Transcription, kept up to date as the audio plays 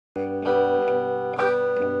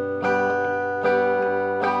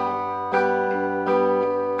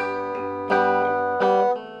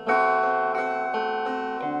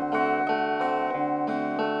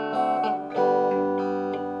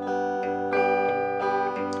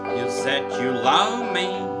said you love me,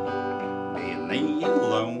 leave me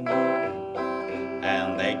alone,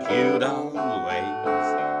 and that you'd always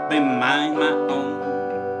be mine, my own.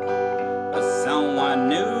 But someone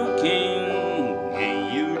new came,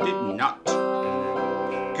 and you did not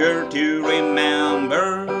care to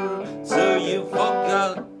remember, so you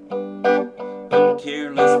forgot. Oh,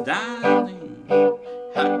 careless darling,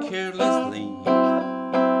 how carelessly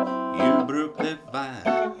you broke the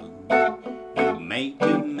vow you made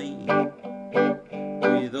to me.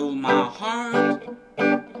 With all my heart,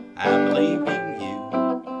 I believe in you.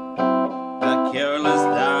 But careless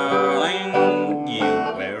darling, you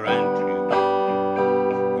were untrue.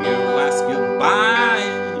 Your last goodbye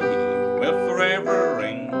will forever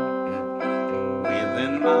ring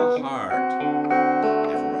within my heart,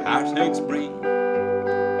 and for heartaches bring.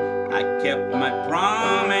 I kept my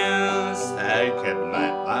promise, I kept my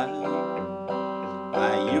vow.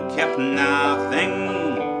 You kept nothing,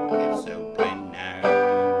 it's so plain now.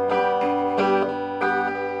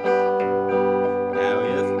 Now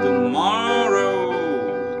if tomorrow,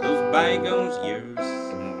 those bygone years,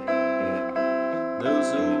 those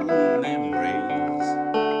old memories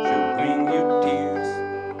should bring you tears,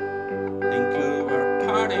 think of our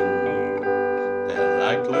parting, that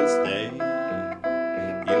lightless day.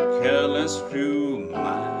 You careless through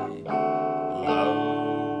my love.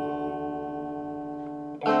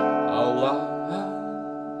 Oh,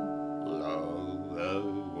 love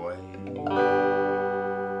away.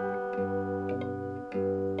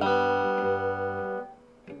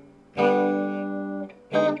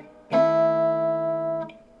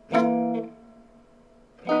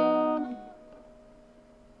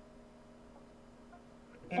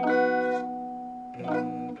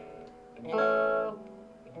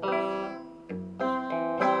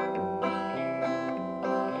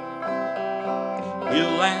 You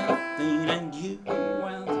laughed and you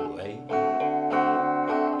went away.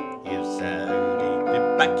 You said you'd be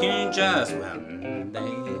back in just one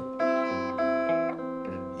day.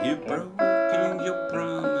 You broke your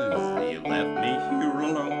promise, you left me here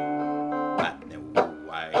alone. I know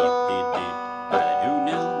why you did it, but I do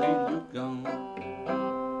now that you're gone.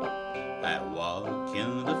 I walk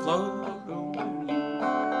in the floor over you.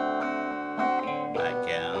 I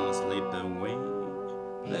can't sleep a wink,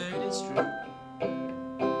 that is true.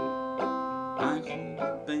 I'm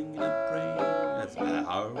hoping and praying as my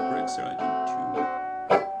heart breaks right in two.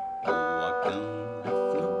 Walk on the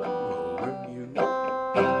floor over you.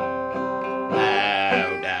 Now,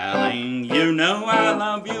 darling, you know I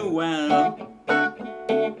love you well.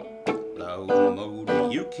 Love more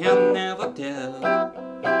than you can never tell. I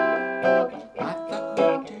thought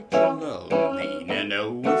that you loved me and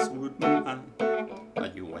always would mind,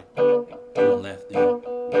 but you went and left me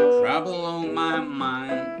with trouble on my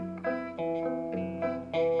mind.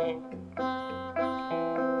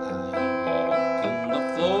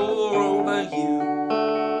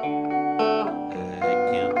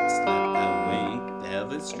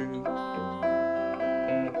 It's true.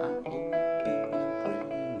 I'm hoping and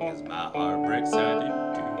praying as my heart breaks out in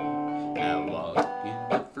two. I walk in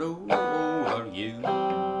the floor over you.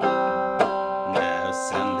 Now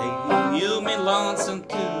someday you'll be lonesome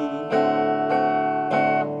too.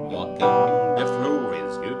 Walk on the floor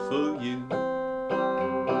is good for you.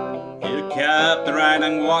 You kept right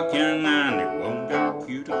on walking and it won't hurt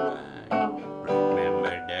you to cry.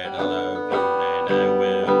 Remember that I love you and I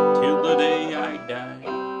will till the day I die.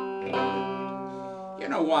 You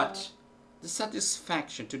know what? The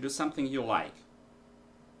satisfaction to do something you like,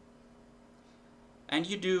 and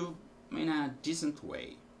you do in a decent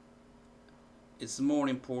way, it's more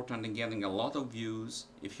important than getting a lot of views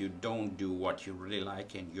if you don't do what you really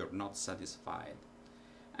like and you're not satisfied.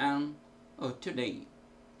 And today,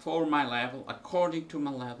 for my level, according to my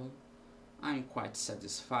level, I'm quite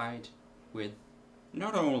satisfied with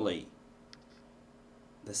not only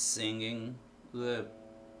the singing, the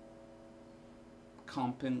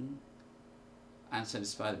comping. I'm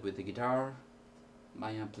satisfied with the guitar,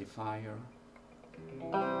 my amplifier.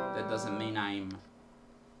 That doesn't mean I'm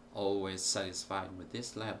always satisfied with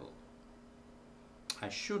this level. I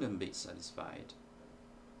shouldn't be satisfied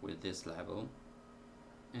with this level.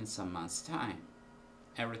 In some months' time,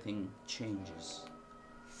 everything changes.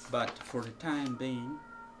 But for the time being,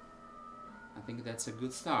 I think that's a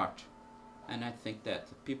good start. And I think that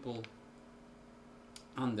people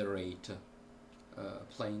underrate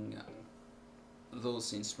playing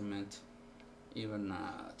those instruments, even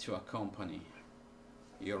to accompany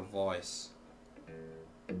your voice.